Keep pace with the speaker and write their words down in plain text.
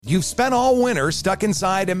You've spent all winter stuck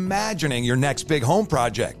inside imagining your next big home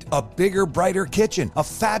project. A bigger, brighter kitchen, a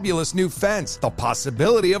fabulous new fence, the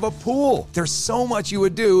possibility of a pool. There's so much you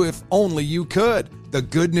would do if only you could. The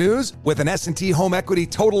good news? With an S&T Home Equity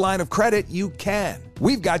Total Line of Credit, you can.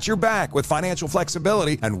 We've got your back with financial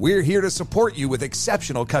flexibility, and we're here to support you with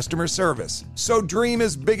exceptional customer service. So dream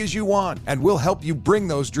as big as you want, and we'll help you bring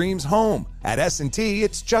those dreams home. At S&T,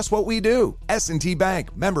 it's just what we do. S&T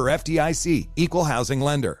Bank, member FDIC, equal housing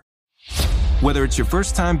lender. Whether it's your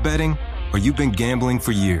first time betting or you've been gambling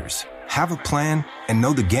for years, have a plan and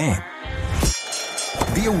know the game.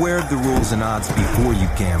 Be aware of the rules and odds before you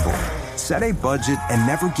gamble. Set a budget and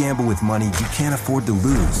never gamble with money you can't afford to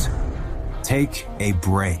lose. Take a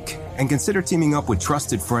break and consider teaming up with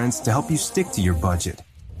trusted friends to help you stick to your budget.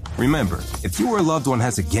 Remember, if you or a loved one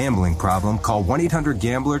has a gambling problem, call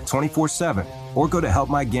 1-800-GAMBLER 24/7 or go to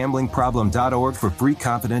helpmygamblingproblem.org for free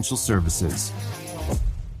confidential services.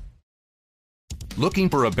 Looking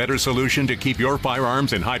for a better solution to keep your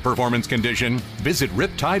firearms in high-performance condition? Visit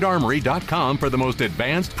RiptideArmory.com for the most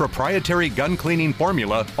advanced proprietary gun cleaning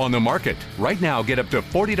formula on the market. Right now, get up to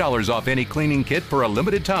 $40 off any cleaning kit for a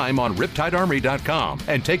limited time on RiptideArmory.com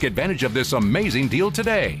and take advantage of this amazing deal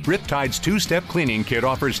today. Riptide's two-step cleaning kit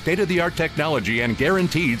offers state-of-the-art technology and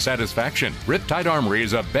guaranteed satisfaction. Riptide Armory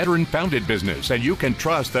is a veteran-founded business, and you can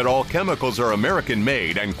trust that all chemicals are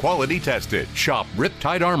American-made and quality tested. Shop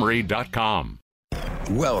RiptideArmory.com.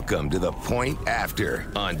 Welcome to The Point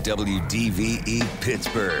After on WDVE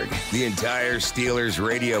Pittsburgh. The entire Steelers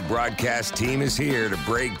radio broadcast team is here to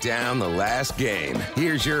break down the last game.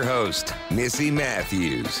 Here's your host, Missy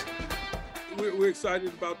Matthews. We're excited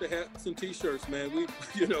about the hats and T-shirts, man.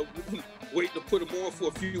 We've been waiting to put them on for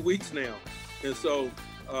a few weeks now. And so,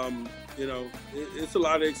 it's a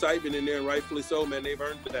lot of excitement in there, and rightfully so, man. They've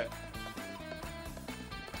earned that.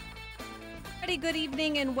 Good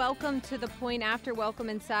evening and welcome to The Point After. Welcome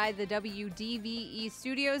inside the WDVE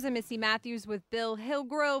studios. I'm Missy Matthews with Bill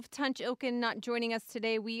Hillgrove. Tunch Ilkin not joining us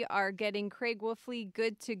today. We are getting Craig Wolfley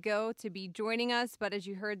good to go to be joining us. But as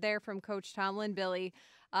you heard there from Coach Tomlin, Billy,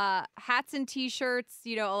 hats and T-shirts,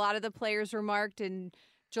 a lot of the players remarked in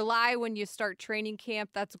July when you start training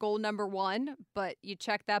camp, that's goal number one. But you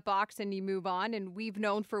check that box and you move on. And we've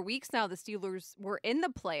known for weeks now the Steelers were in the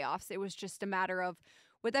playoffs. It was just a matter of,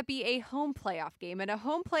 would that be a home playoff game? And a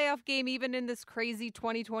home playoff game, even in this crazy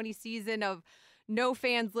 2020 season of no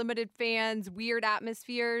fans, limited fans, weird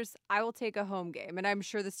atmospheres, I will take a home game. And I'm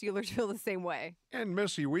sure the Steelers feel the same way. And,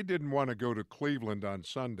 Missy, we didn't want to go to Cleveland on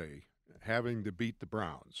Sunday having to beat the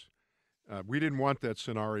Browns. We didn't want that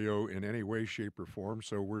scenario in any way, shape, or form,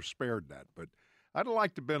 so we're spared that. But I'd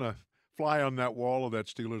like to have been a fly on that wall of that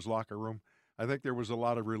Steelers locker room. I think there was a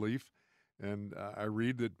lot of relief. And I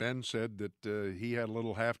read that Ben said that he had a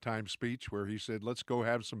little halftime speech where he said, let's go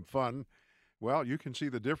have some fun. Well, you can see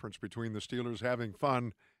the difference between the Steelers having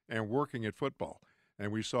fun and working at football.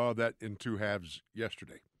 And we saw that in two halves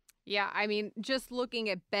yesterday. Yeah, I mean, just looking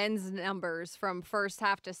at Ben's numbers from first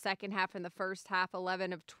half to second half, in the first half,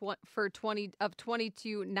 11 of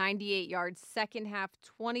 22, 98 yards. Second half,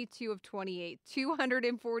 22 of 28,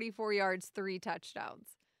 244 yards, 3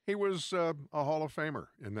 touchdowns. He was a Hall of Famer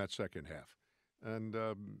in that second half. And,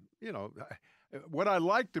 what I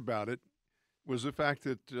liked about it was the fact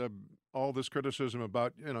that all this criticism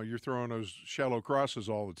about, you're throwing those shallow crosses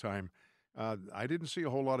all the time. I didn't see a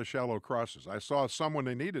whole lot of shallow crosses. I saw some when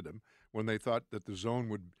they needed them, when they thought that the zone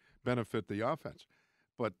would benefit the offense.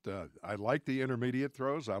 But I like the intermediate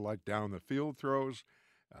throws. I like down-the-field throws.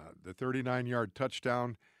 The 39-yard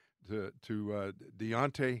touchdown to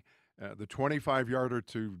Deontay. The 25-yarder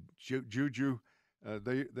to Juju,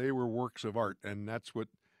 they were works of art, and that's what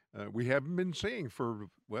we haven't been seeing for,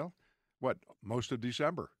 most of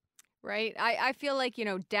December. Right. I feel like,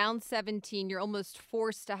 down 17, you're almost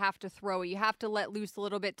forced to have to throw. You have to let loose a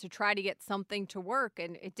little bit to try to get something to work,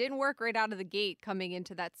 and it didn't work right out of the gate coming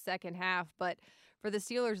into that second half. But for the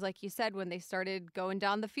Steelers, like you said, when they started going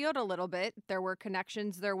down the field a little bit, there were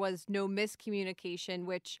connections. There was no miscommunication,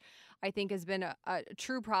 which I think has been a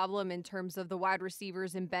true problem in terms of the wide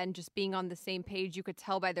receivers and Ben just being on the same page. You could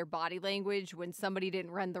tell by their body language when somebody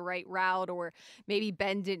didn't run the right route, or maybe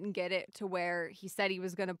Ben didn't get it to where he said he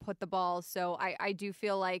was going to put the ball. So I do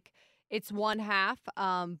feel like it's one half,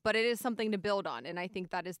 but it is something to build on. And I think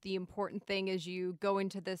that is the important thing as you go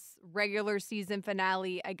into this regular season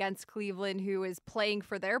finale against Cleveland, who is playing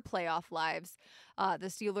for their playoff lives. The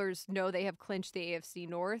Steelers know they have clinched the AFC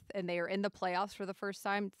North, and they are in the playoffs for the first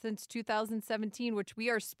time since 2017, which we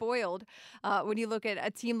are spoiled when you look at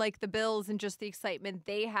a team like the Bills and just the excitement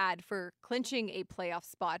they had for clinching a playoff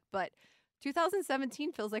spot. But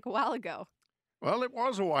 2017 feels like a while ago. Well, it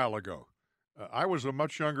was a while ago. I was a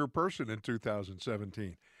much younger person in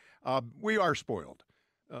 2017. We are spoiled.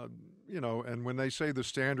 And when they say the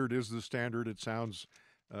standard is the standard, it sounds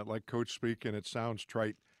like coach speak and it sounds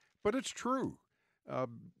trite, but it's true. A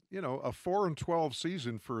 4-12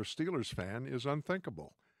 season for a Steelers fan is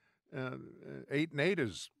unthinkable. 8-8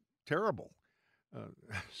 is terrible.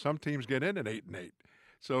 Some teams get in at 8-8.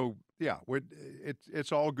 So yeah,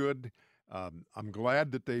 it's all good. I'm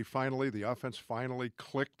glad that the offense finally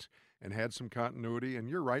clicked and had some continuity. And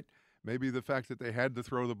you're right. Maybe the fact that they had to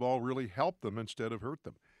throw the ball really helped them instead of hurt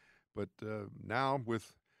them. But now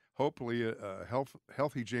with hopefully a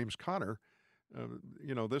healthy James Conner,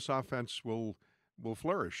 this offense will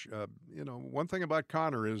flourish. One thing about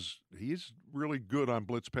Conner is he's really good on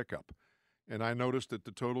blitz pickup. And I noticed that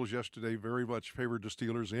the totals yesterday very much favored the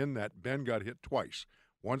Steelers in that Ben got hit twice,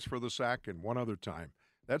 once for the sack and one other time.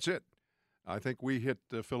 That's it. I think we hit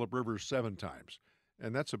Phillip Rivers 7 times,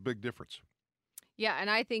 and that's a big difference. Yeah, and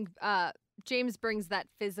I think James brings that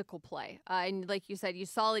physical play. And like you said, you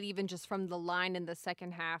saw it even just from the line in the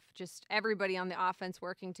second half, just everybody on the offense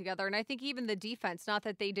working together. And I think even the defense, not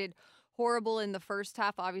that they did horrible in the first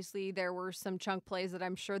half. Obviously, there were some chunk plays that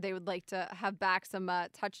I'm sure they would like to have back, some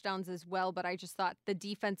touchdowns as well. But I just thought the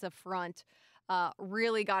defensive front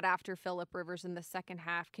really got after Phillip Rivers in the second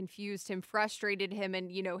half, confused him, frustrated him.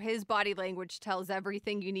 And, his body language tells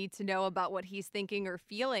everything you need to know about what he's thinking or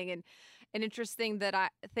feeling. And an interesting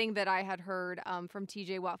thing that I had heard from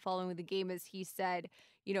TJ Watt following the game is he said,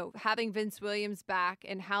 having Vince Williams back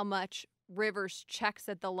and how much Rivers checks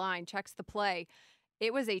at the line, checks the play.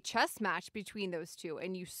 It was a chess match between those two.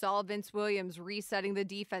 And you saw Vince Williams resetting the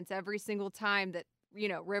defense every single time that,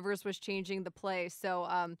 Rivers was changing the play. So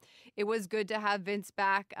it was good to have Vince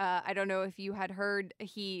back. I don't know if you had heard,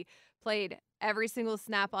 he played every single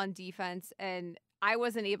snap on defense, and I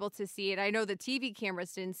wasn't able to see it. I know the TV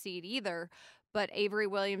cameras didn't see it either, but Avery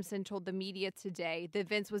Williamson told the media today that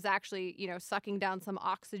Vince was actually, sucking down some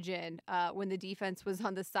oxygen when the defense was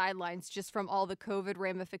on the sidelines just from all the COVID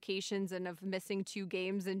ramifications and of missing 2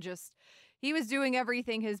 games, and just he was doing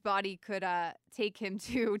everything his body could take him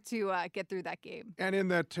to get through that game. And in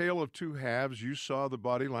that tale of 2 halves, you saw the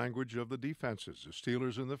body language of the defenses. The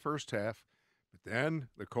Steelers in the first half, but then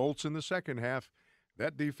the Colts in the second half.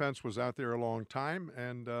 That defense was out there a long time,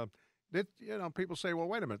 and people say, well,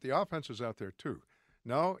 wait a minute, the offense is out there too.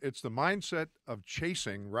 No, it's the mindset of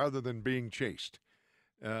chasing rather than being chased,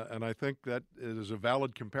 and I think that is a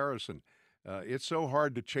valid comparison. It's so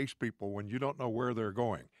hard to chase people when you don't know where they're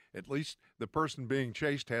going. At least the person being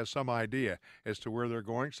chased has some idea as to where they're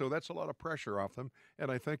going, so that's a lot of pressure off them, and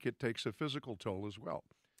I think it takes a physical toll as well.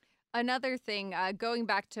 Another thing, going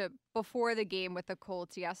back to before the game with the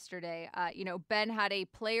Colts yesterday, Ben had a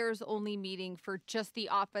players-only meeting for just the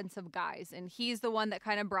offensive guys, and he's the one that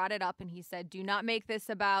kind of brought it up, and he said, do not make this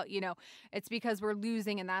about, it's because we're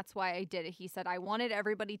losing, and that's why I did it. He said, I wanted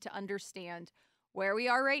everybody to understand where we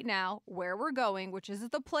are right now, where we're going, which is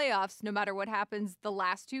the playoffs, no matter what happens the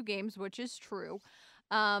last 2 games, which is true.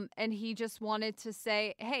 And he just wanted to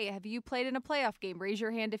say, hey, have you played in a playoff game? Raise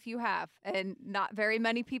your hand if you have. And not very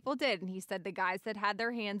many people did. And he said the guys that had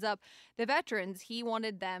their hands up, the veterans, he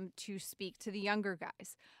wanted them to speak to the younger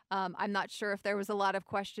guys. I'm not sure if there was a lot of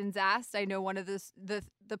questions asked. I know one of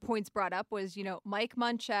the points brought up was, Mike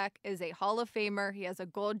Munchak is a Hall of Famer. He has a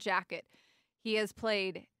gold jacket. He has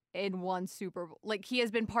played in 1 Super Bowl. Like, he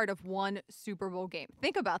has been part of 1 Super Bowl game.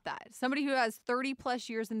 Think about that. Somebody who has 30 plus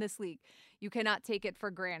years in this league, you cannot take it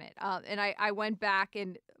for granted. And I went back,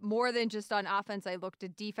 and more than just on offense, I looked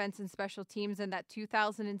at defense and special teams. And that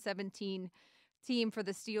 2017 team for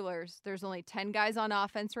the Steelers, there's only 10 guys on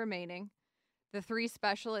offense remaining. The 3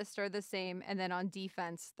 specialists are the same. And then on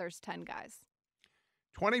defense, there's 10 guys.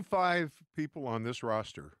 25 people on this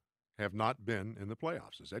roster have not been in the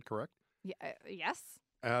playoffs. Is that correct? Yeah. Yes.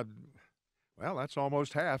 Well, that's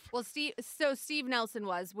almost half. Well, Steve Nelson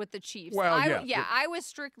was with the Chiefs. Well, I was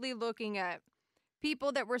strictly looking at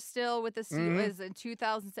people that were still with the Steelers in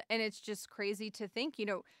 2000, and it's just crazy to think,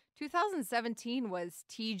 2017 was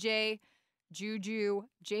TJ, Juju,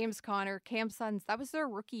 James Conner, Cam Sutton. That was their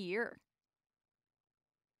rookie year.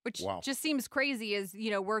 Which just seems crazy as,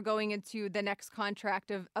 we're going into the next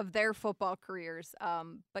contract of their football careers.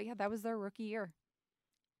 But yeah, that was their rookie year.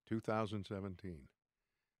 2017.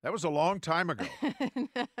 That was a long time ago.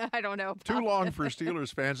 I don't know. Too long for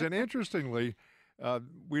Steelers fans. And interestingly,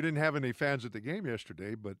 we didn't have any fans at the game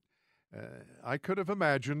yesterday, but I could have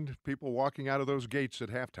imagined people walking out of those gates at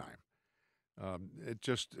halftime.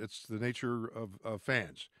 It's the nature of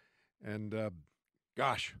fans. And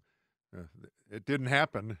gosh, It didn't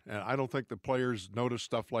happen, and I don't think the players notice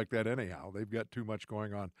stuff like that anyhow. They've got too much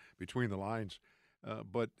going on between the lines.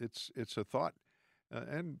 But it's a thought.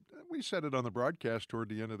 And we said it on the broadcast toward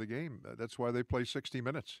the end of the game. That's why they play 60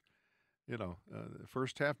 minutes. The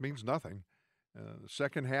first half means nothing. The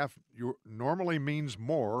second half normally means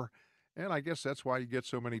more, and I guess that's why you get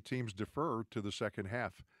so many teams defer to the second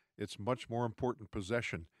half. It's much more important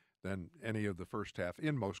possession than any of the first half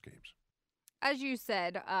in most games. As you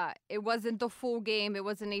said, it wasn't the full game. It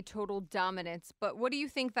wasn't a total dominance. But what do you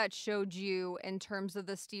think that showed you in terms of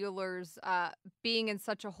the Steelers being in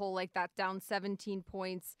such a hole like that, down 17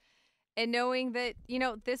 points, and knowing that,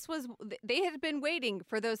 they had been waiting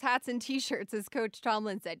for those hats and T-shirts, as Coach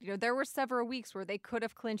Tomlin said. There were several weeks where they could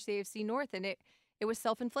have clinched the AFC North, and it was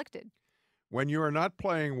self-inflicted. When you are not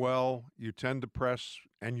playing well, you tend to press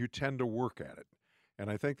and you tend to work at it.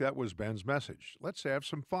 And I think that was Ben's message. Let's have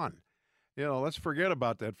some fun. Let's forget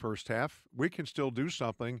about that first half. We can still do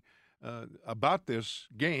something about this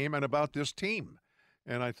game and about this team.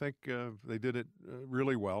 And I think they did it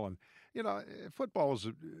really well. And, football is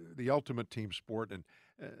the ultimate team sport. And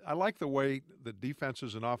I like the way the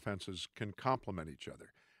defenses and offenses can complement each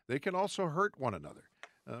other. They can also hurt one another.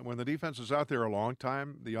 When the defense is out there a long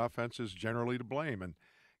time, the offense is generally to blame. And,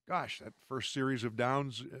 gosh, that first series of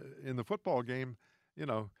downs in the football game,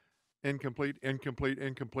 incomplete,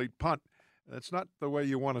 punt. That's not the way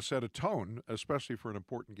you want to set a tone, especially for an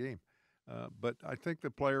important game. But I think the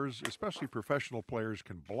players, especially professional players,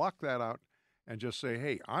 can block that out and just say,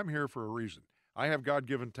 hey, I'm here for a reason. I have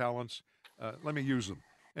God-given talents. Let me use them,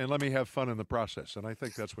 and let me have fun in the process. And I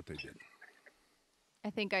think that's what they did. I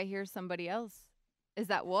think I hear somebody else. Is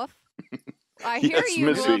that Wolf? I hear you,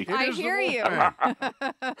 Missy. Wolf. I hear you.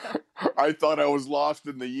 I thought I was lost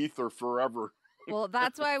in the ether forever. Well,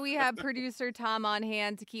 that's why we have producer Tom on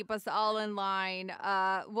hand to keep us all in line.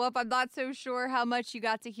 Wolf, I'm not so sure how much you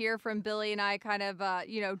got to hear from Billy and I kind of,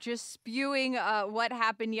 just spewing what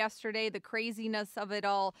happened yesterday, the craziness of it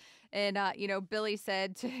all. And, Billy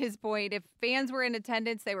said, to his point, if fans were in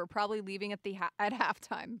attendance, they were probably leaving at at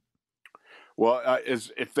halftime. Well,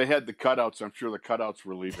 if they had the cutouts, I'm sure the cutouts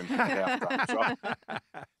were leaving at halftime.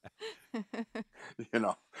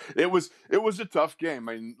 So, it was a tough game.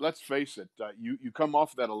 I mean, let's face it. You come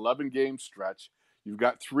off that 11-game stretch. You've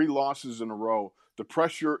got 3 losses in a row. The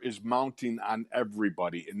pressure is mounting on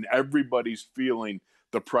everybody, and everybody's feeling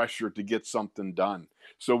the pressure to get something done.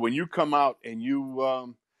 So when you come out and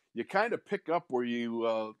you kind of pick up where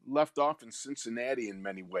you left off in Cincinnati in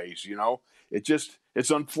many ways,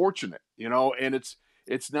 it's unfortunate, and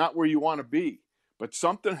it's not where you want to be. But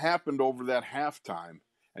something happened over that halftime,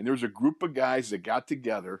 and there's a group of guys that got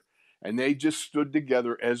together, and they just stood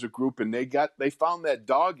together as a group, and they found that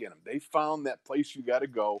dog in them. They found that place you got to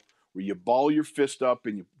go where you ball your fist up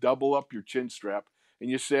and you double up your chin strap, and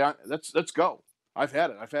you say, let's go. I've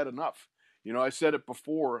had it. I've had enough. I said it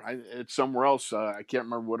before. It's somewhere else. I can't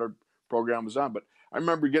remember what our program was on, but I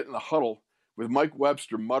remember getting in the huddle with Mike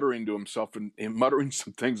Webster muttering to himself and muttering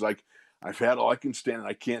some things like, I've had all I can stand and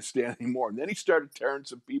I can't stand anymore. And then he started tearing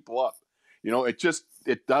some people up.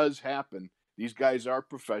 It does happen. These guys are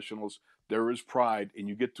professionals. There is pride, and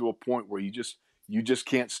you get to a point where you just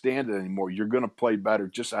can't stand it anymore. You're going to play better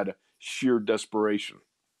just out of sheer desperation.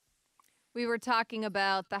 We were talking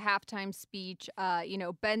about the halftime speech.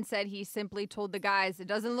 Ben said he simply told the guys, it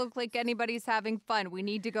doesn't look like anybody's having fun. We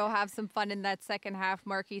need to go have some fun in that second half.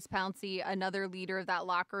 Marquise Pouncey, another leader of that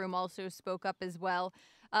locker room, also spoke up as well.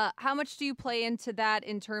 How much do you play into that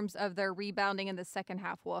in terms of their rebounding in the second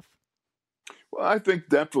half, Wolf? Well, I think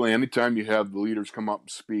definitely anytime you have the leaders come up and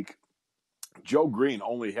speak, Joe Green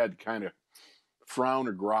only had to kind of frown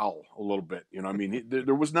or growl a little bit.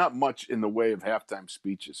 There was not much in the way of halftime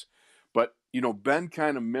speeches. But, Ben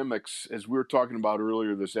kind of mimics, as we were talking about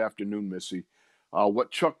earlier this afternoon, Missy,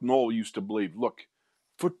 what Chuck Noll used to believe. Look,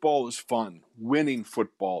 football is fun. Winning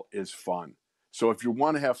football is fun. So if you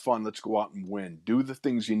want to have fun, let's go out and win. Do the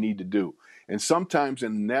things you need to do. And sometimes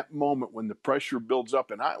in that moment when the pressure builds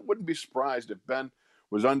up, and I wouldn't be surprised if Ben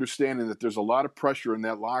was understanding that there's a lot of pressure in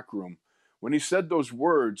that locker room. When he said those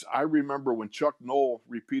words, I remember when Chuck Noll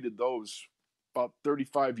repeated those about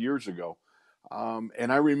 35 years ago.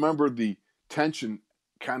 And I remember the tension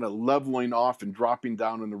kind of leveling off and dropping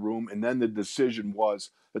down in the room. And then the decision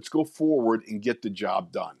was, let's go forward and get the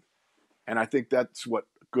job done. And I think that's what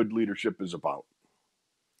good leadership is about.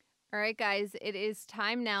 All right, guys, it is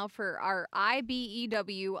time now for our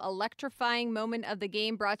IBEW electrifying moment of the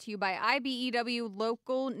game, brought to you by IBEW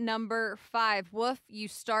Local Number 5. Wolf, you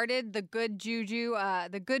started the good juju,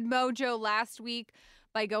 the good mojo last week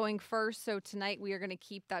by going first. So tonight we are going to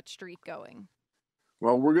keep that streak going.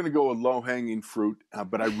 Well, we're going to go with low-hanging fruit,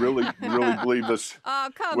 but I really, really believe this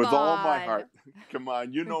with all my heart. Come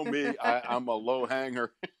on, you know me. I'm a low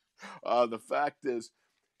hanger. The fact is,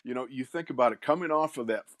 you think about it, coming off of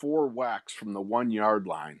that 4 whacks from the 1-yard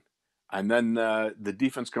line, and then the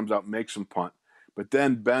defense comes out and makes them punt. But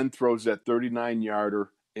then Ben throws that 39-yarder,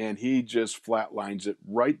 and he just flatlines it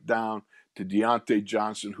right down to Deontay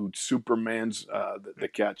Johnson, who Superman's the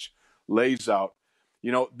catch, lays out.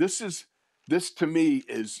 This to me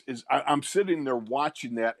is I'm sitting there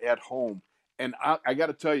watching that at home, and I got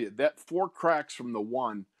to tell you, that 4 cracks from the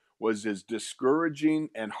 1 was as discouraging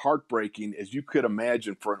and heartbreaking as you could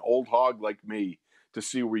imagine for an old hog like me to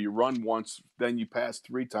see, where you run once, then you pass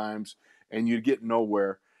 3 times, and you get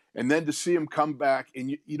nowhere. And then to see him come back,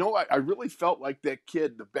 and I really felt like that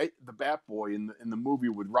kid, the Bat Boy in the movie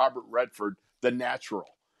with Robert Redford, The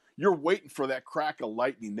Natural. You're waiting for that crack of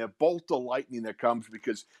lightning, that bolt of lightning that comes,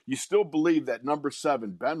 because you still believe that number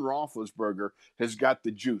 7, Ben Roethlisberger, has got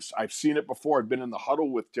the juice. I've seen it before. I've been in the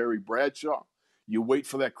huddle with Terry Bradshaw. You wait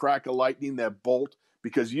for that crack of lightning, that bolt,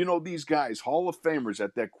 because these guys, Hall of Famers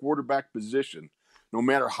at that quarterback position, no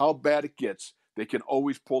matter how bad it gets, they can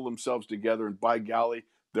always pull themselves together. And by golly,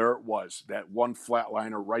 there it was, that one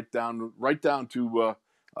flatliner right down to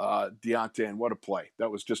Deontay, and what a play.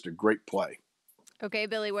 That was just a great play. Okay,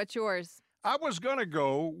 Billy, what's yours? I was going to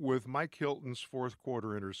go with Mike Hilton's 4th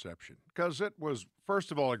quarter interception, because it was,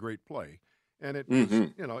 first of all, a great play, and it was,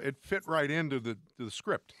 it fit right into the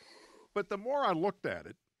script. But the more I looked at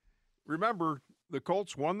it, remember, the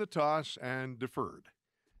Colts won the toss and deferred,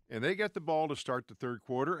 and they get the ball to start the 3rd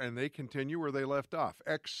quarter, and they continue where they left off,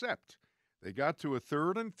 except they got to a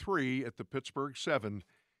 3rd and 3 at the Pittsburgh 7,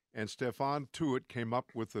 and Stephon Tuitt came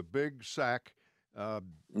up with a big sack.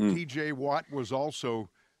 T.J. Watt was also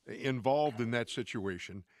involved in that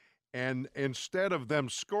situation. And instead of them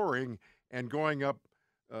scoring and going up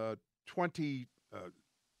 27-7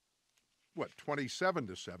 or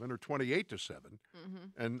 28-7,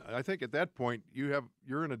 and I think at that point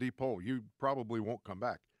you're in a deep hole. You probably won't come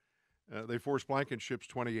back. They forced Blankenship's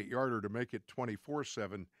 28-yarder to make it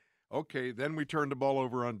 24-7. Okay, then we turned the ball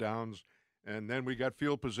over on downs, and then we got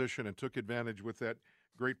field position and took advantage with that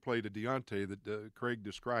great play to Deontay that Craig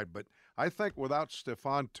described. But I think without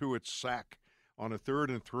Stephon Tuitt's sack on a 3rd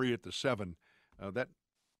and 3 at the 7, that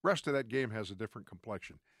rest of that game has a different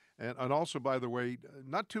complexion. And also, by the way,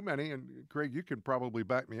 not too many, and Craig, you can probably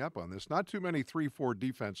back me up on this, not too many 3-4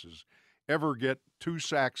 defenses ever get 2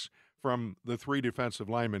 sacks from the 3 defensive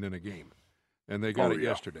linemen in a game. And they got it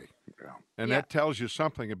yesterday. Yeah. And that tells you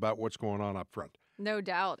something about what's going on up front. No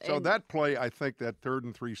doubt. So that play, I think that 3rd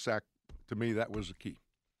and 3 sack, to me, that was the key.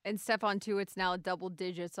 And Stephon Tuitt's now double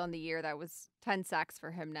digits on the year. That was 10 sacks for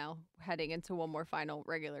him now, heading into one more final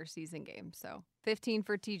regular season game. So 15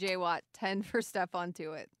 for T.J. Watt, 10 for Stephon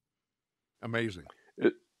Tuitt. Amazing.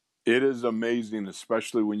 It is amazing,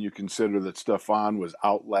 especially when you consider that Stephon was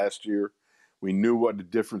out last year. We knew what a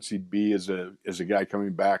difference he'd be as a guy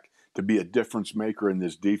coming back to be a difference maker in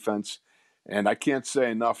this defense. And I can't say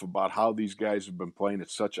enough about how these guys have been playing at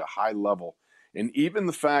such a high level. And even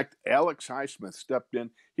the fact Alex Highsmith stepped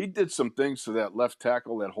in, he did some things to that left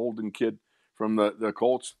tackle, that Holden kid from the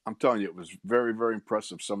Colts. I'm telling you, it was very, very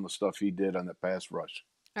impressive, some of the stuff he did on the pass rush.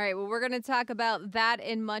 All right, well, we're going to talk about that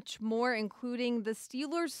and much more, including the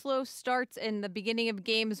Steelers' slow starts in the beginning of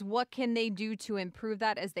games. What can they do to improve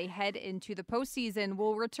that as they head into the postseason?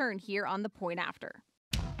 We'll return here on The Point After.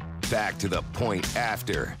 Back to The Point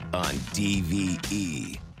After on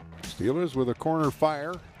DVE. Steelers with a corner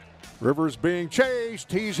fire. Rivers being chased.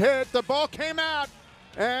 He's hit. The ball came out,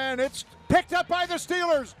 and it's picked up by the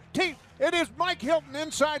Steelers. It is Mike Hilton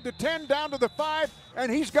inside the 10 down to the 5, and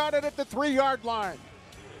he's got it at the 3-yard line.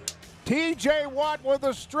 T.J. Watt with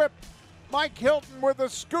a strip. Mike Hilton with a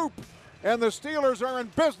scoop. And the Steelers are in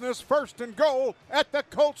business, 1st and goal at the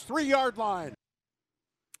Colts 3-yard line.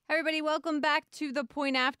 Hi, everybody. Welcome back to The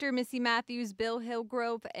Point After. Missy Matthews, Bill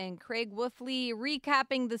Hillgrove, and Craig Wolfley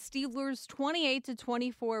recapping the Steelers'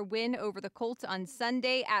 28-24 win over the Colts on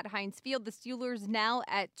Sunday at Heinz Field. The Steelers now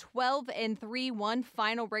at 12-3, one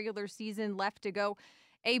final regular season left to go.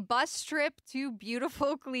 A bus trip to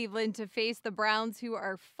beautiful Cleveland to face the Browns, who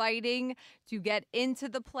are fighting to get into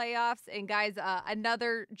the playoffs. And guys,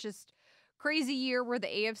 another just crazy year where the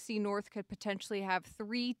AFC North could potentially have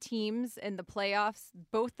 3 teams in the playoffs,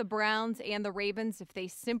 both the Browns and the Ravens. If they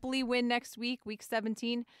simply win next week, week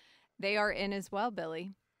 17, they are in as well,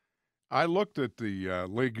 Billy. I looked at the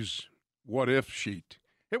league's what-if sheet.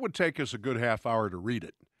 It would take us a good half hour to read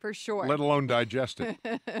it. For sure. Let alone digest it.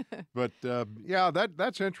 But,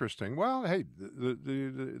 that's interesting. Well, hey,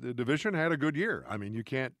 the division had a good year. I mean, you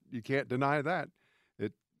can't deny that.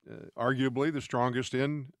 arguably the strongest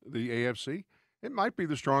in the AFC. It might be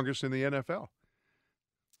the strongest in the NFL.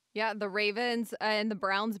 Yeah, the Ravens and the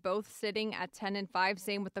Browns both sitting at 10-5.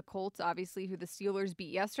 Same with the Colts, obviously, who the Steelers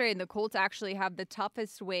beat yesterday. And the Colts actually have the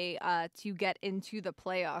toughest way to get into the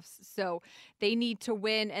playoffs. So they need to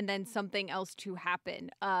win and then something else to happen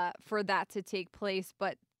for that to take place.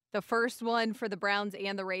 But the first one for the Browns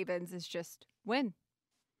and the Ravens is just win.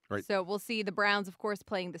 Right. So we'll see the Browns, of course,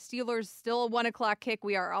 playing the Steelers. Still a 1 o'clock kick.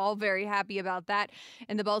 We are all very happy about that.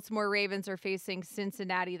 And the Baltimore Ravens are facing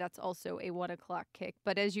Cincinnati. That's also a 1 o'clock kick.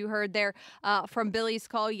 But as you heard there from Billy's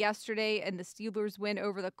call yesterday and the Steelers win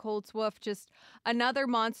over the Colts, woof, just another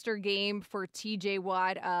monster game for TJ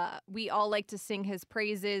Watt. We all like to sing his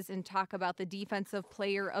praises and talk about the Defensive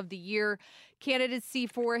Player of the Year candidacy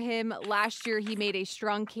for him. Last year, he made a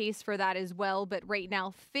strong case for that as well. But right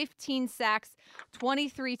now, 15 sacks,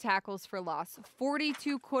 23 tackles for loss,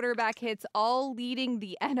 42 quarterback hits, all leading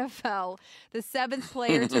the NFL. The seventh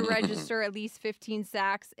player to register at least 15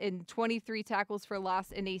 sacks and 23 tackles for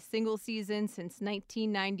loss in a single season since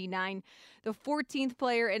 1999. The 14th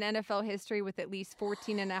player in NFL history with at least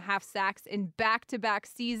 14 and a half sacks in back-to-back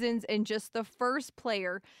seasons, and just the first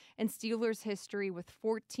player in Steelers history with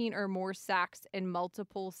 14 or more sacks in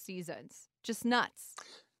multiple seasons. Just nuts.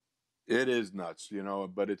 It is nuts,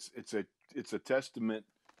 but it's a testament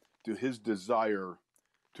to his desire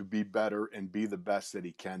to be better and be the best that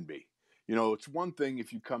he can be. It's one thing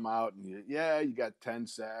if you come out and you got 10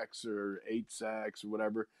 sacks or 8 sacks or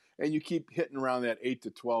whatever, and you keep hitting around that 8 to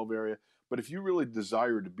 12 area. But if you really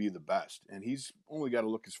desire to be the best, and he's only got to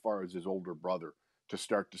look as far as his older brother to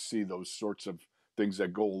start to see those sorts of things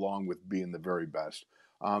that go along with being the very best.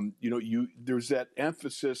 There's that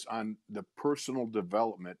emphasis on the personal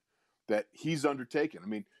development that he's undertaken. I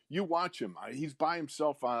mean, you watch him; he's by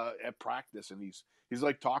himself at practice, and he's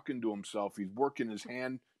like talking to himself. He's working his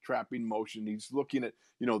hand trapping motion. He's looking at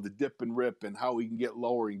the dip and rip and how he can get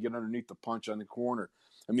lower and get underneath the punch on the corner.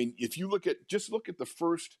 I mean, if you look at the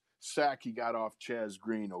first sack he got off Chaz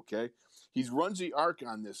Green, okay? He runs the arc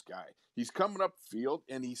on this guy. He's coming up field,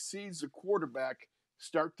 and he sees the quarterback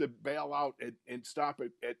start to bail out and stop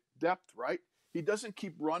at depth, right? He doesn't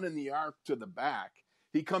keep running the arc to the back.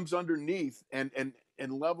 He comes underneath and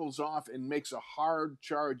levels off and makes a hard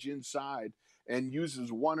charge inside and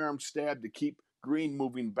uses one-arm stab to keep Green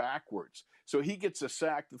moving backwards. So he gets a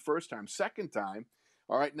sack the first time. Second time,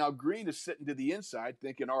 all right, now Green is sitting to the inside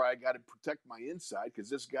thinking, all right, I got to protect my inside because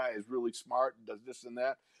this guy is really smart and does this and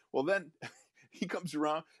that. Well, then he comes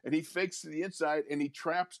around and he fakes to the inside and he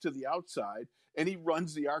traps to the outside and he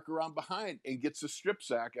runs the arc around behind and gets a strip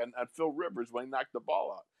sack on Phil Rivers when he knocked the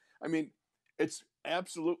ball out. I mean, it's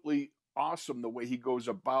absolutely awesome the way he goes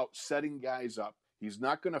about setting guys up. He's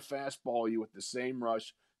not going to fastball you with the same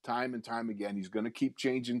rush time and time again. He's going to keep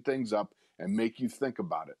changing things up and make you think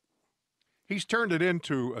about it. He's turned it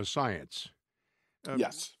into a science.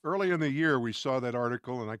 Yes. Early in the year, we saw that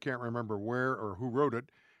article, and I can't remember where or who wrote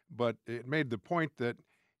it, but it made the point that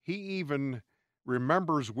he even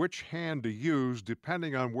remembers which hand to use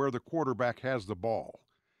depending on where the quarterback has the ball.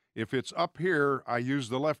 If it's up here, I use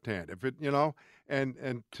the left hand. If it, and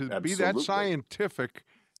to Absolutely. be that scientific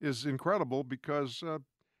is incredible because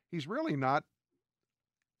he's really not,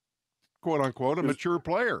 quote unquote, a mature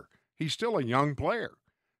player. He's still a young player.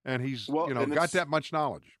 And he's, got that much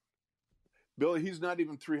knowledge. Billy, he's not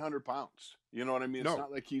even 300 pounds. You know what I mean? No. It's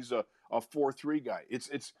not like he's a 4'3" guy.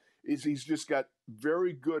 He's just got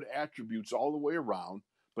very good attributes all the way around,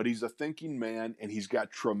 but he's a thinking man, and he's got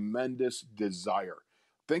tremendous desire.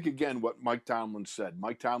 Think again what Mike Tomlin said.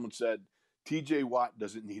 Mike Tomlin said, TJ Watt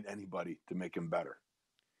doesn't need anybody to make him better.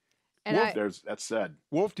 And That's said.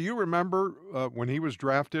 Wolf, do you remember when he was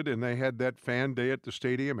drafted and they had that fan day at the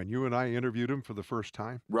stadium and you and I interviewed him for the first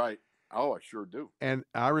time? Right. Oh, I sure do. And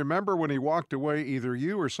I remember when he walked away, either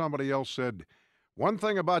you or somebody else said, one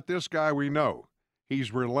thing about this guy we know,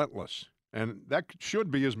 he's relentless. And that should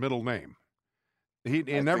be his middle name. He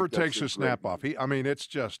never takes a snap off. It's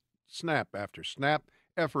just snap after snap,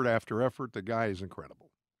 effort after effort. The guy is incredible.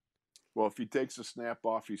 Well, if he takes a snap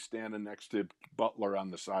off, he's standing next to Butler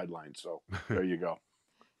on the sideline. So there you go.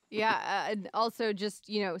 Yeah, and also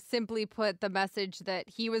just, simply put, the message that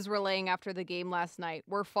he was relaying after the game last night,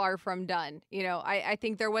 we're far from done. I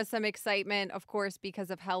think there was some excitement, of course,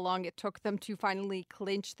 because of how long it took them to finally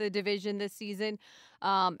clinch the division this season.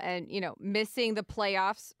 And missing the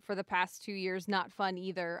playoffs for the past 2 years, not fun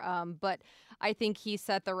either. But I think he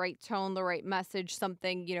set the right tone, the right message,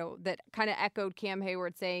 something, that kind of echoed Cam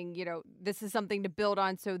Hayward saying, this is something to build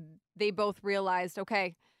on. So they both realized,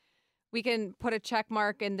 okay, we can put a check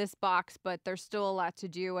mark in this box, but there's still a lot to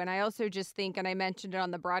do. And I also just think, and I mentioned it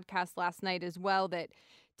on the broadcast last night as well, that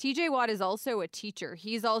TJ Watt is also a teacher.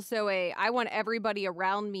 He's also I want everybody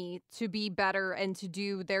around me to be better and to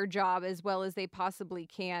do their job as well as they possibly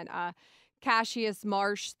can. Cassius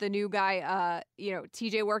Marsh, the new guy,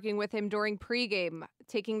 TJ working with him during pregame,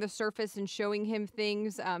 taking the surface and showing him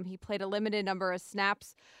things. He played a limited number of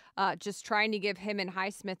snaps, just trying to give him and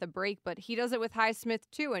Highsmith a break. But he does it with Highsmith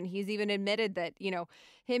too. And he's even admitted that,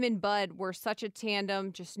 him and Bud were such a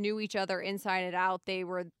tandem, just knew each other inside and out.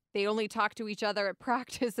 They only talked to each other at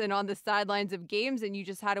practice and on the sidelines of games, and you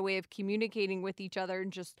just had a way of communicating with each other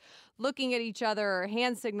and just looking at each other or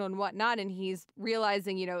hand signal and whatnot. And he's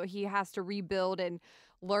realizing, he has to rebuild and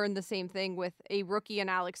learn the same thing with a rookie and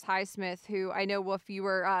Alex Highsmith, who I know, Wolf, you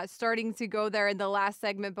were starting to go there in the last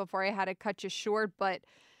segment before I had to cut you short, but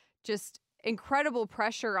just incredible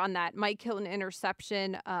pressure on that Mike Hilton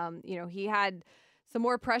interception. He had some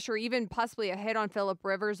more pressure, even possibly a hit on Phillip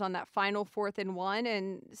Rivers on that final 4th and 1,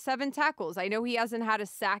 and 7 tackles. I know he hasn't had a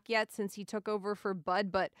sack yet since he took over for Bud,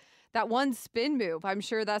 but that one spin move, I'm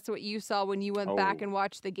sure that's what you saw when you went back and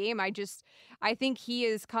watched the game. I think he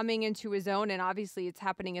is coming into his own, and obviously it's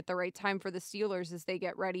happening at the right time for the Steelers as they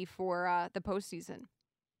get ready for the postseason.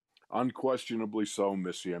 Unquestionably so,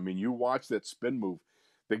 Missy. I mean, you watch that spin move.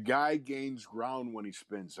 The guy gains ground when he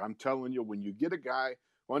spins. I'm telling you, when you get a guy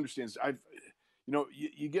who understands,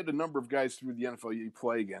 you get a number of guys through the NFL you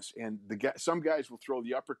play against, and some guys will throw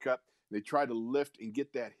the uppercut. They try to lift and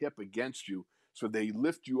get that hip against you, so they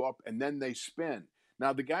lift you up and then they spin.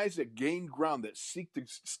 Now, the guys that gain ground, that seek to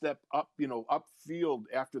step up, upfield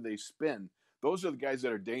after they spin, those are the guys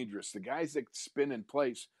that are dangerous. The guys that spin in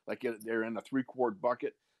place, like they're in a 3-quart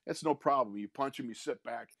bucket, that's no problem. You punch them, you sit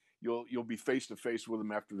back. You'll be face to face with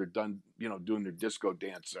them after they're done, doing their disco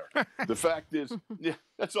dance there. The fact is, yeah,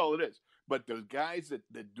 that's all it is. But the guys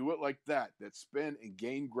that do it like that spin and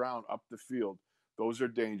gain ground up the field, those are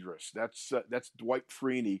dangerous. That's Dwight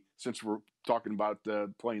Freeney, since we're talking about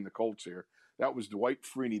playing the Colts here. That was Dwight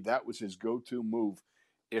Freeney. That was his go-to move.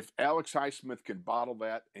 If Alex Highsmith can bottle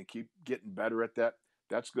that and keep getting better at that,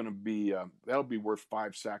 that's going to be that'll be worth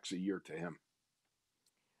 5 sacks a year to him.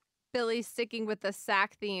 Billy, sticking with the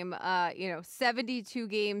sack theme, 72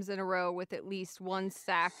 games in a row with at least 1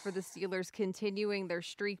 sack for the Steelers, continuing their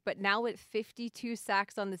streak, but now at 52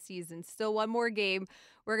 sacks on the season. Still one more game.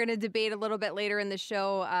 We're going to debate a little bit later in the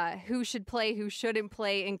show who should play, who shouldn't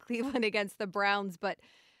play in Cleveland against the Browns. But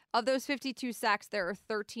of those 52 sacks, there are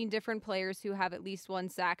 13 different players who have at least 1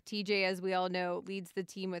 sack. TJ, as we all know, leads the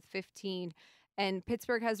team with 15. And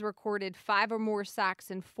Pittsburgh has recorded 5 or more sacks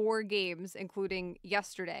in 4 games, including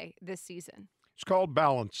yesterday this season. It's called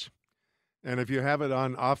balance. And if you have it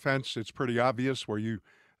on offense, it's pretty obvious where you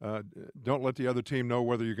don't let the other team know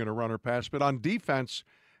whether you're going to run or pass. But on defense,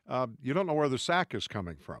 you don't know where the sack is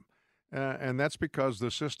coming from. And that's because the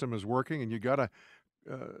system is working, and you got to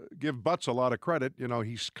give Butts a lot of credit.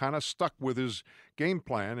 He's kind of stuck with his game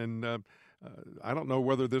plan, and I don't know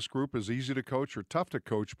whether this group is easy to coach or tough to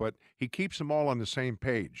coach, but he keeps them all on the same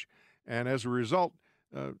page. And as a result,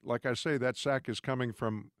 like I say, that sack is coming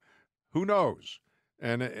from who knows.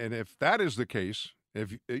 And if that is the case,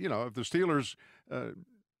 if the Steelers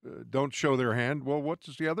don't show their hand, well,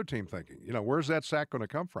 what's the other team thinking? Where's that sack going to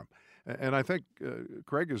come from? And I think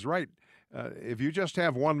Craig is right. If you just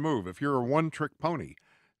have one move, if you're a one-trick pony,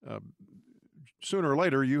 sooner or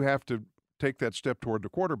later you have to take that step toward the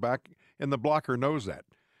quarterback, and the blocker knows that.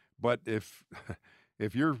 But if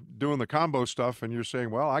you're doing the combo stuff and you're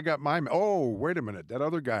saying, well, I got my – oh, wait a minute, that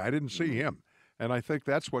other guy, I didn't see him. And I think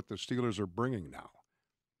that's what the Steelers are bringing now.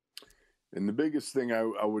 And the biggest thing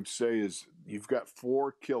I would say is you've got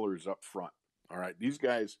 4 killers up front. All right, these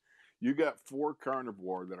guys, you got 4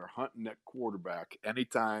 carnivore that are hunting that quarterback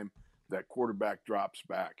anytime that quarterback drops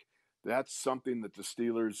back. That's something that the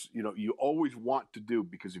Steelers, you always want to do,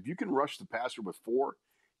 because if you can rush the passer with 4,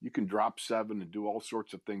 you can drop 7 and do all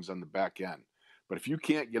sorts of things on the back end. But if you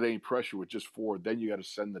can't get any pressure with just 4, then you got to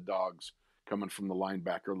send the dogs coming from the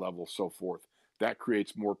linebacker level, so forth. That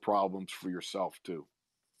creates more problems for yourself too.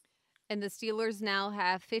 And the Steelers now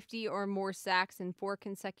have 50 or more sacks in 4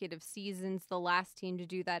 consecutive seasons, the last team to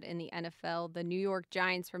do that in the NFL. The New York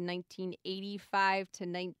Giants from 1985 to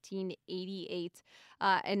 1988.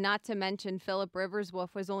 And not to mention Phillip Rivers,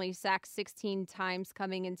 Wolf, was only sacked 16 times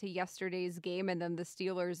coming into yesterday's game. And then the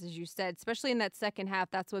Steelers, as you said, especially in that second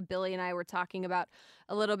half, that's what Billy and I were talking about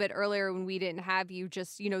a little bit earlier when we didn't have you.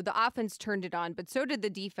 Just, the offense turned it on, but so did the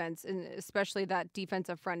defense, and especially that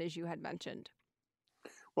defensive front, as you had mentioned.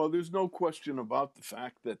 Well, there's no question about the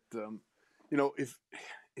fact that,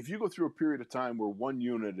 if you go through a period of time where one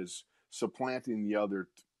unit is supplanting the other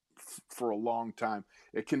for a long time,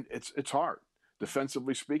 it's hard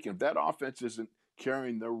defensively speaking. If that offense isn't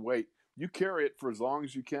carrying their weight, you carry it for as long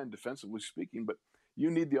as you can defensively speaking, but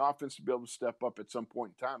you need the offense to be able to step up at some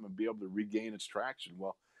point in time and be able to regain its traction.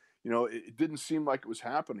 Well, it didn't seem like it was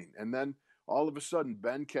happening. And then all of a sudden,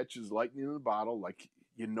 Ben catches lightning in the bottle, like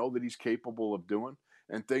that he's capable of doing,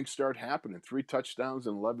 and things start happening. 3 touchdowns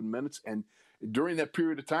in 11 minutes. And during that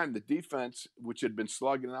period of time, the defense, which had been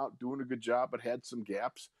slugging out, doing a good job, but had some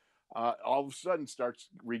gaps, all of a sudden starts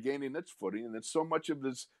regaining its footing. And then so much of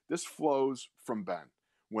this flows from Ben.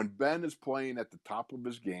 When Ben is playing at the top of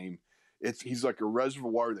his game, he's like a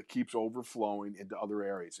reservoir that keeps overflowing into other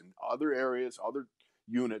areas. In other areas, other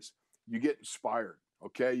units, you get inspired,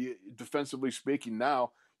 okay? Defensively speaking,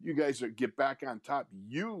 now you guys get back on top.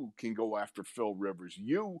 You can go after Phil Rivers.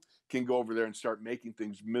 You can go over there and start making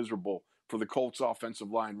things miserable for the Colts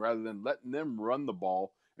offensive line rather than letting them run the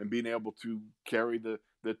ball and being able to carry to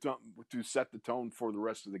set the tone for the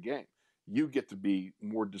rest of the game. You get to be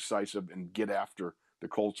more decisive and get after the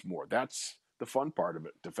Colts more. That's the fun part of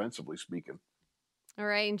it, defensively speaking. All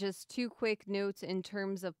right, and just 2 quick notes in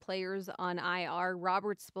terms of players on IR.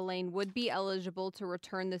 Robert Spillane would be eligible to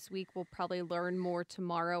return this week. We'll probably learn more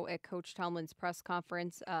tomorrow at Coach Tomlin's press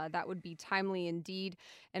conference. That would be timely indeed.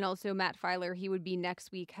 And also Matt Filer, he would be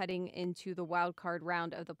next week heading into the wild card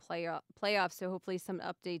round of the playoffs. So hopefully some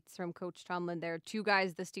updates from Coach Tomlin there. 2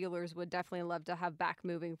 guys the Steelers would definitely love to have back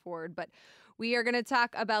moving forward. But we are going to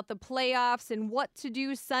talk about the playoffs and what to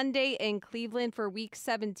do Sunday in Cleveland for Week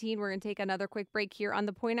 17. We're going to take another quick break here on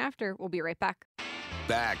The Point After. We'll be right back.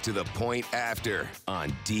 Back to The Point After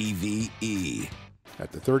on DVE.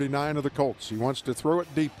 At the 39 of the Colts, he wants to throw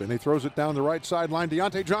it deep, and he throws it down the right sideline.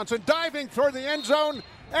 Deontay Johnson diving for the end zone,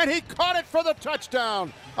 and he caught it for the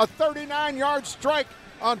touchdown. A 39-yard strike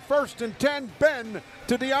on 1st and 10. Ben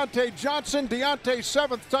to Deontay Johnson. Deontay's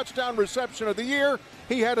 7th touchdown reception of the year.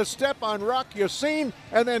 He had a step on Rock Yassin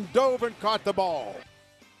and then dove and caught the ball.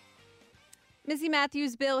 Missy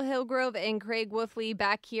Matthews, Bill Hillgrove, and Craig Wolfley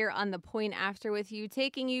back here on The Point After with you,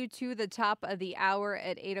 taking you to the top of the hour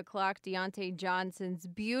at 8 o'clock. Deontay Johnson's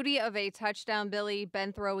beauty of a touchdown, Billy.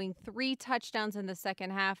 Ben throwing 3 touchdowns in the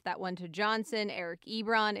second half. That one to Johnson, Eric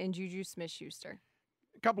Ebron, and Juju Smith-Schuster.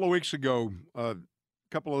 A couple of weeks ago, a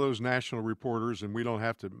couple of those national reporters, and we don't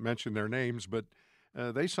have to mention their names, but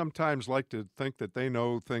they sometimes like to think that they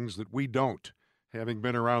know things that we don't, having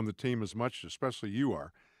been around the team as much, especially you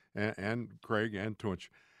are, and Craig and Tunch.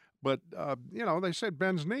 But, they said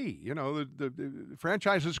Ben's knee. The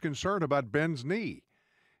franchise is concerned about Ben's knee.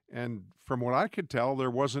 And from what I could tell,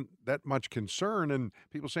 there wasn't that much concern, and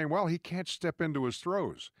people saying, well, he can't step into his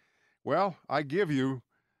throws. Well, I give you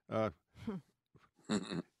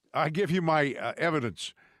my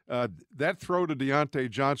evidence. That throw to Deontay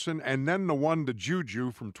Johnson and then the one to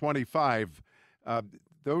Juju from 25,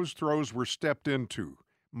 those throws were stepped into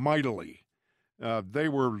mightily. They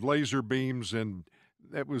were laser beams, and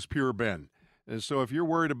that was pure Ben. And so if you're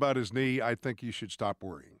worried about his knee, I think you should stop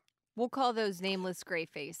worrying. We'll call those nameless gray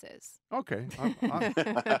faces. Okay.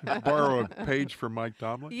 I'll borrow a page from Mike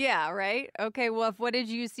Tomlin. Yeah, right? Okay, Wolf, what did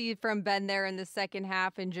you see from Ben there in the second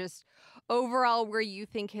half and just overall where you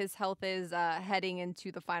think his health is heading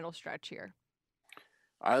into the final stretch here?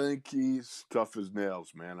 I think he's tough as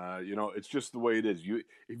nails, man. It's just the way it is.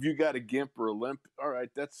 If you got a gimp or a limp, all right,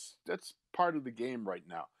 that's part of the game right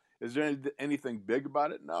now. Is there anything big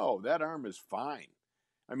about it? No, that arm is fine.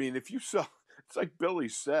 I mean, if you saw, it's like Billy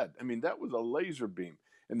said. I mean, that was a laser beam.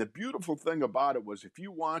 And the beautiful thing about it was if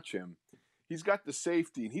you watch him, he's got the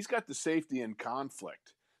safety, and he's got the safety in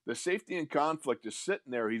conflict. The safety in conflict is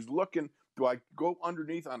sitting there. He's looking, do I go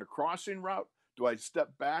underneath on a crossing route? Do I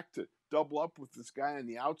step back to double up with this guy on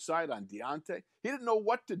the outside on Deontay? He didn't know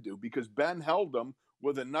what to do because Ben held him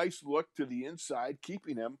with a nice look to the inside,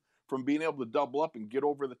 keeping him from being able to double up and get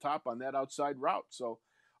over the top on that outside route. So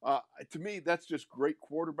to me, that's just great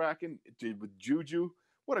quarterbacking. With Juju,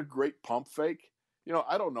 what a great pump fake.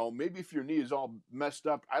 I don't know. Maybe if your knee is all messed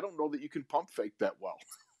up, I don't know that you can pump fake that well.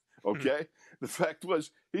 Okay? The fact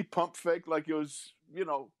was he pump faked like it was,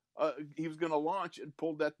 he was going to launch and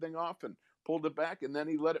pulled that thing off and pulled it back, and then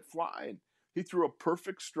he let it fly. And he threw a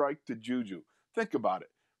perfect strike to Juju. Think about it.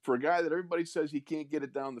 For a guy that everybody says he can't get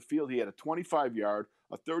it down the field, he had a 25-yard,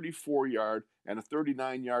 a 34-yard, and a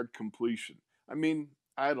 39-yard completion. I mean,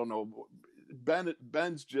 I don't know.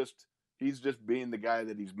 Ben's he's just being the guy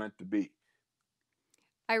that he's meant to be.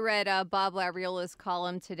 I read Bob Labriola's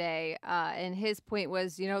column today, and his point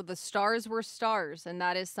was, the stars were stars, and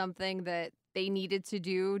that is something that they needed to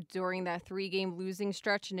do during that 3-game losing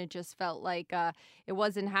stretch, and it just felt like it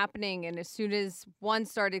wasn't happening. And as soon as one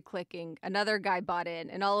started clicking, another guy bought in,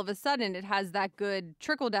 and all of a sudden it has that good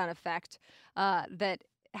trickle-down effect that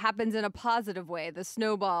happens in a positive way, the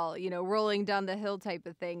snowball, rolling down the hill type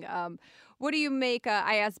of thing. What do you make,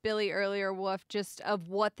 I asked Billy earlier, Wolf, just of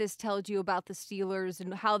what this tells you about the Steelers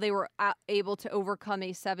and how they were able to overcome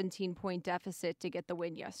a 17-point deficit to get the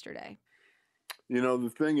win yesterday?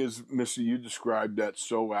 The thing is, Missy, you described that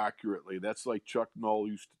so accurately. That's like Chuck Noll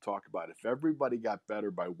used to talk about. If everybody got better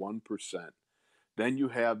by 1%, then you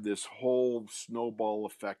have this whole snowball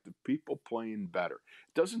effect of people playing better.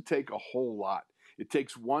 It doesn't take a whole lot. It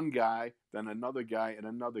takes one guy, then another guy, and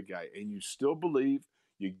another guy. And you still believe,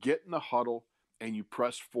 you get in the huddle, and you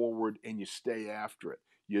press forward, and you stay after it.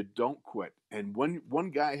 You don't quit. And when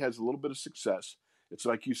one guy has a little bit of success, it's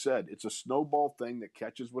like you said, it's a snowball thing that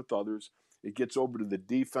catches with others. It gets over to the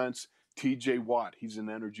defense. T.J. Watt, he's an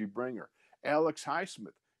energy bringer. Alex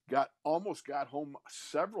Highsmith almost got home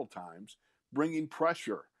several times, bringing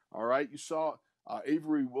pressure. All right, you saw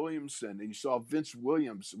Avery Williamson, and you saw Vince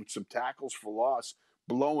Williams with some tackles for loss,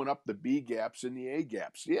 blowing up the B gaps and the A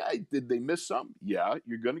gaps. Yeah, did they miss some? Yeah,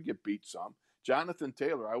 you're going to get beat some. Jonathan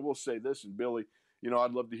Taylor, I will say this, and Billy,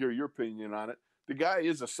 I'd love to hear your opinion on it. The guy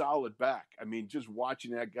is a solid back. I mean, just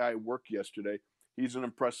watching that guy work yesterday, he's an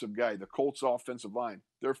impressive guy. The Colts offensive line,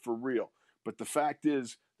 they're for real. But the fact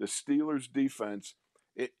is, the Steelers defense,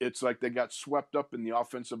 it's like they got swept up in the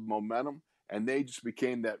offensive momentum, and they just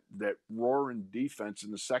became that roaring defense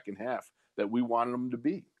in the second half that we wanted them to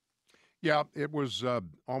be. Yeah, it was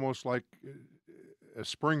almost like a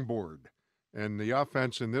springboard. And the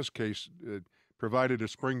offense in this case provided a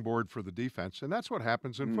springboard for the defense. And that's what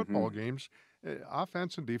happens in football games.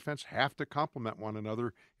 Offense and defense have to complement one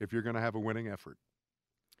another if you're going to have a winning effort.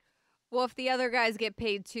 Well, if the other guys get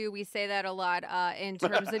paid too, we say that a lot in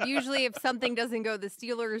terms of usually if something doesn't go the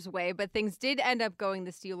Steelers' way, but things did end up going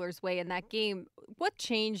the Steelers' way in that game. What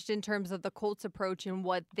changed in terms of the Colts' approach and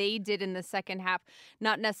what they did in the second half,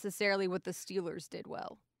 not necessarily what the Steelers did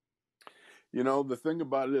well? The thing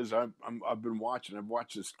about it is I've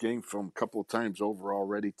watched this game film a couple of times over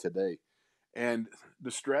already today. And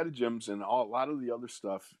the stratagems and a lot of the other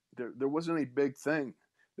stuff, there wasn't a big thing.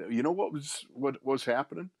 You know what was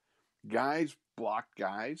happening? Guys blocked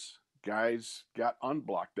guys. Guys got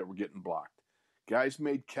unblocked that were getting blocked. Guys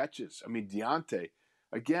made catches. I mean, Deontay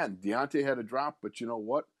had a drop, but you know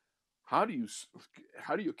what? How do you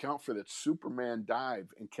account for that Superman dive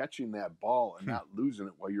and catching that ball and not losing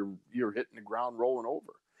it while you're hitting the ground rolling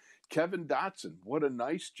over? Kevin Dotson, what a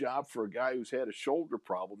nice job for a guy who's had a shoulder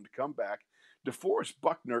problem to come back. DeForest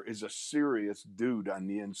Buckner is a serious dude on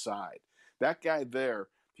the inside. That guy there,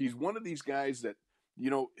 he's one of these guys that,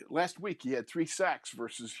 last week he had 3 sacks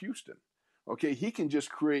versus Houston. Okay, he can just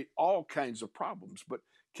create all kinds of problems. But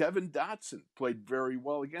Kevin Dotson played very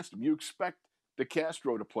well against him. You expect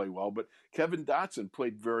DeCastro to play well, but Kevin Dotson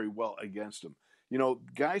played very well against him.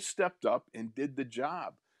 Guys stepped up and did the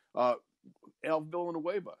job. Al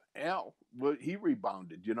Villanueva, he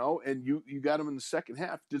rebounded, and you got him in the second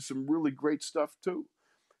half, did some really great stuff too.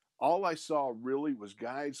 All I saw really was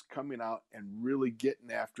guys coming out and really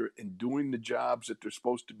getting after it and doing the jobs that they're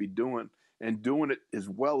supposed to be doing and doing it as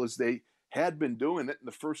well as they had been doing it in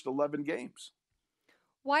the first 11 games.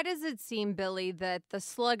 Why does it seem, Billy, that the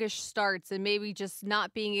sluggish starts and maybe just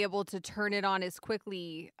not being able to turn it on as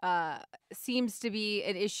quickly seems to be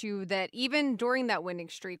an issue that even during that winning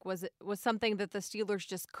streak was something that the Steelers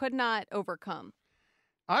just could not overcome?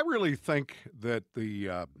 I really think that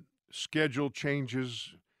the schedule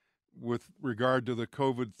changes with regard to the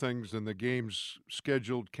COVID things and the games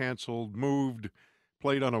scheduled, canceled, moved,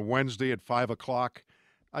 played on a Wednesday at 5 o'clock,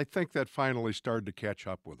 I think that finally started to catch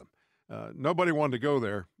up with them. Nobody wanted to go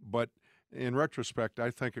there, but in retrospect,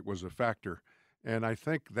 I think it was a factor. And I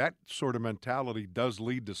think that sort of mentality does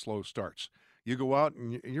lead to slow starts. You go out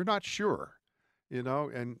and you're not sure,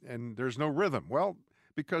 and there's no rhythm. Well,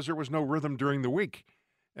 because there was no rhythm during the week.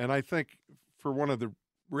 And I think for one of the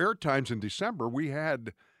rare times in December, we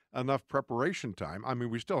had enough preparation time. I mean,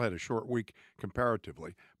 we still had a short week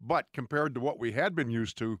comparatively, but compared to what we had been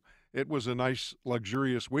used to, it was a nice,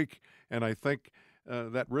 luxurious week. And I think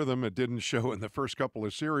that rhythm, it didn't show in the first couple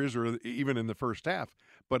of series or even in the first half.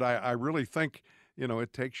 But I really think,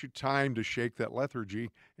 it takes you time to shake that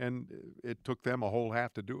lethargy, and it took them a whole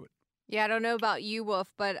half to do it. Yeah, I don't know about you,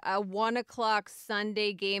 Wolf, but a 1 o'clock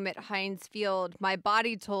Sunday game at Heinz Field, my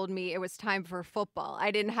body told me it was time for football.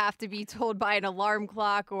 I didn't have to be told by an alarm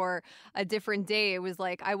clock or a different day. It was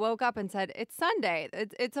like I woke up and said, it's Sunday.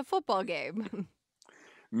 It's a football game.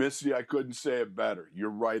 Missy, I couldn't say it better. You're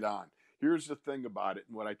right on. here's the thing about it,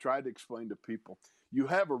 and what I try to explain to people, you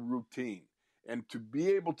have a routine. And to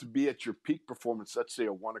be able to be at your peak performance, let's say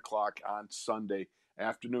at 1 o'clock on Sunday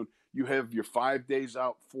afternoon, you have your 5 days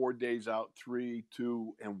out, 4 days out, 3,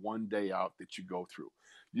 2, and 1 day out that you go through.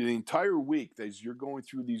 The entire week, as you're going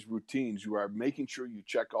through these routines, you are making sure you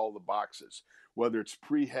check all the boxes, whether it's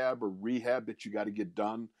prehab or rehab that you got to get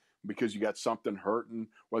done because you got something hurting,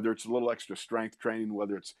 whether it's a little extra strength training,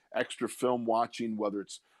 whether it's extra film watching, whether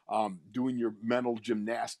it's doing your mental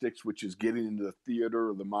gymnastics, which is getting into the theater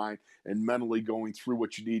of the mind and mentally going through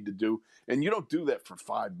what you need to do. And you don't do that for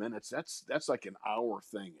 5 minutes. That's like an hour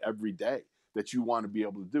thing every day that you want to be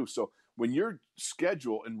able to do. So when your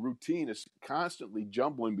schedule and routine is constantly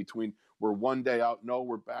jumbling between we're 1 day out, no,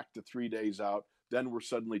 we're back to 3 days out, then we're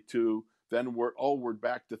suddenly 2, then we're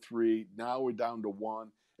back to 3, now we're down to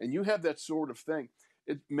 1. And you have that sort of thing.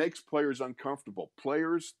 It makes players uncomfortable.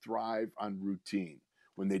 Players thrive on routine.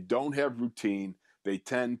 When they don't have routine, they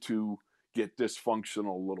tend to get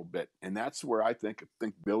dysfunctional a little bit. And that's where I think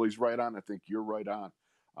Billy's right on. I think you're right on.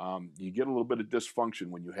 You get a little bit of dysfunction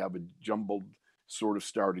when you have a jumbled sort of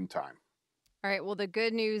starting time. All right, well, the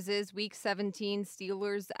good news is Week 17,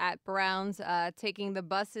 Steelers at Browns, taking the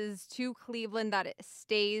buses to Cleveland. That it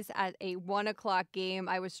stays at a 1 o'clock game.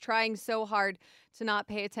 I was trying so hard to not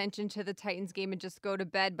pay attention to the Titans game and just go to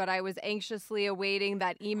bed, but I was anxiously awaiting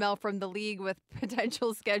that email from the league with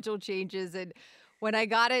potential schedule changes. And when I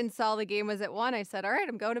got it and saw the game was at 1, I said, all right,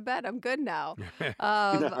 I'm going to bed. I'm good now.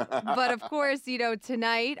 But, of course,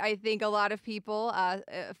 tonight I think a lot of people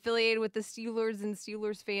affiliated with the Steelers and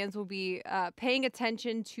Steelers fans will be paying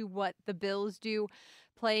attention to what the Bills do,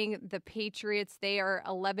 playing the Patriots. They are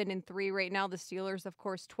 11-3 right now. The Steelers, of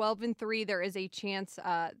course, 12-3. There is a chance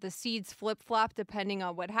the seeds flip-flop depending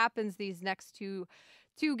on what happens these next two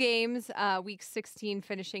games, week 16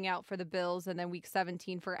 finishing out for the Bills and then week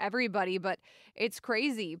 17 for everybody. But it's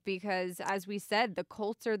crazy because, as we said, the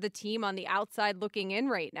Colts are the team on the outside looking in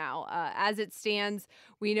right now. As it stands,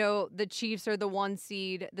 we know the Chiefs are the 1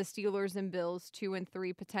 seed, the Steelers and Bills 2 and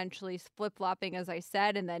 3 potentially flip-flopping, as I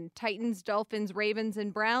said, and then Titans, Dolphins, Ravens,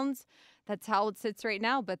 and Browns. That's how it sits right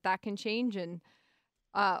now, but that can change, and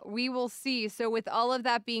we will see. So with all of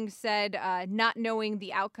that being said, not knowing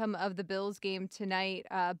the outcome of the Bills game tonight,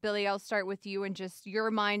 Billy, I'll start with you and just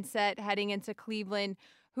your mindset heading into Cleveland.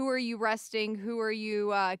 Who are you resting? Who are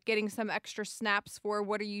you getting some extra snaps for?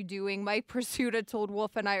 What are you doing? Mike Pursuta told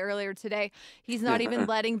Wolf and I earlier today he's not even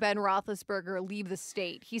letting Ben Roethlisberger leave the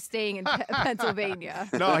state. He's staying in Pennsylvania.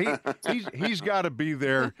 No, he's got to be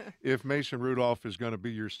there if Mason Rudolph is going to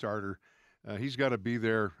be your starter. He's got to be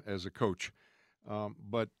there as a coach.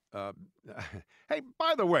 But hey,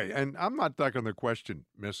 by the way, and I'm not ducking the question,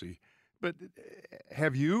 Missy, but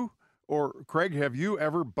have you or Craig, have you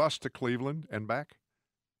ever bussed to Cleveland and back?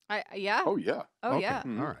 Yeah. Oh, yeah. Oh, okay. yeah.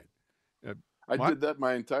 Mm-hmm. All right. I did that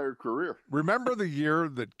my entire career. Remember the year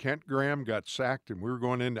that Kent Graham got sacked and we were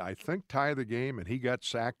going in to, I think, tie the game, and he got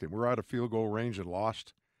sacked and we're out of field goal range and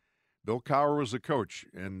lost? Bill Cowher was the coach,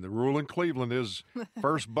 and the rule in Cleveland is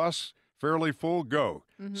first bus, fairly full, go.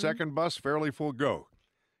 Mm-hmm. Second bus, fairly full, go.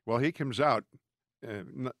 Well, he comes out,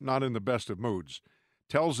 not in the best of moods,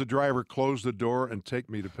 tells the driver, close the door and take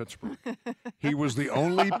me to Pittsburgh. He was the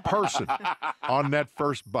only person on that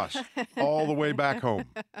first bus all the way back home.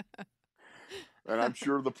 And I'm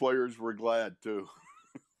sure the players were glad, too.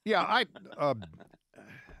 Yeah,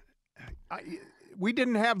 we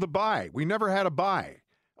didn't have the bye. We never had a bye.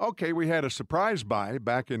 Okay, we had a surprise bye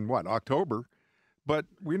back in, October? But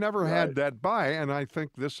we never had that bye, and I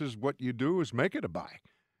think this is what you do is make it a bye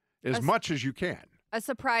as much as you can. A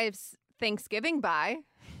surprise Thanksgiving bye.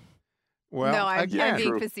 Well, no, I'm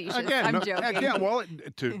being facetious. I'm joking. Again, well,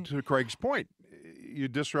 to Craig's point, you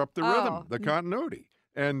disrupt the rhythm, the continuity.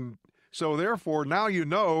 And so, therefore, now you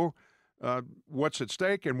know what's at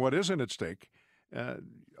stake and what isn't at stake.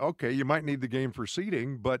 Okay, you might need the game for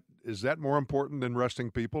seeding, but is that more important than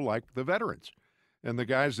resting people like the veterans? And the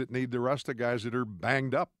guys that need the rest, the guys that are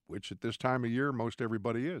banged up, which at this time of year, most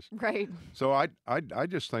everybody is. Right. So I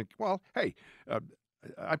just think, well, hey,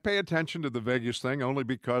 I pay attention to the Vegas thing only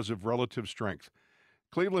because of relative strength.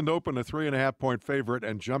 Cleveland opened a 3.5-point favorite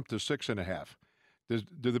and jumped to 6.5.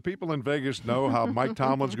 Do the people in Vegas know how Mike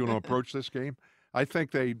Tomlin's going to approach this game? I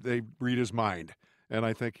think they read his mind, and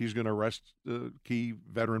I think he's going to rest key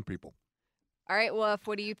veteran people. All right, Wolf,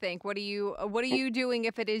 what do you think? What are you doing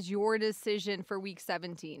if it is your decision for Week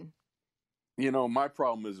 17? My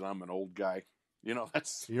problem is I'm an old guy.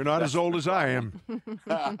 You're not as old as I am.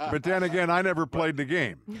 But then again, I never played the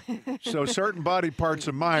game. So certain body parts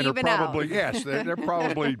of mine are probably, they're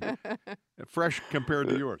probably fresh compared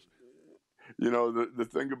to yours. The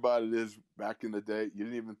thing about it is, back in the day, you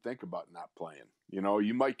didn't even think about not playing.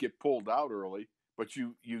 You might get pulled out early, but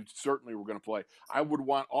you certainly were going to play. I would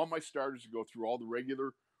want all my starters to go through all the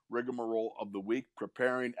regular rigmarole of the week,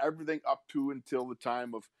 preparing everything up to until the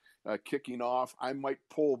time of kicking off. I might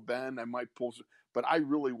pull Ben, but I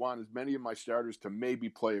really want as many of my starters to maybe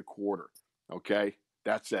play a quarter. Okay,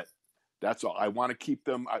 that's it. That's all. I want to keep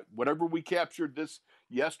them. Whatever we captured this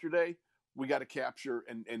yesterday, we got to capture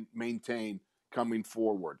and maintain coming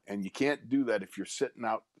forward. And you can't do that if you're sitting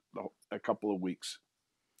out a couple of weeks.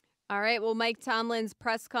 All right. Well, Mike Tomlin's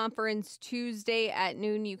press conference Tuesday at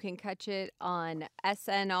noon. You can catch it on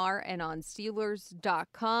SNR and on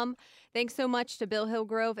Steelers.com. Thanks so much to Bill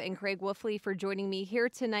Hillgrove and Craig Wolfley for joining me here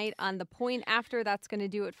tonight on The Point After. That's going to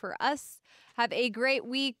do it for us. Have a great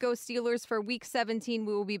week. Go Steelers for Week 17.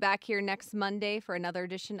 We will be back here next Monday for another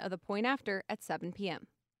edition of The Point After at 7 p.m.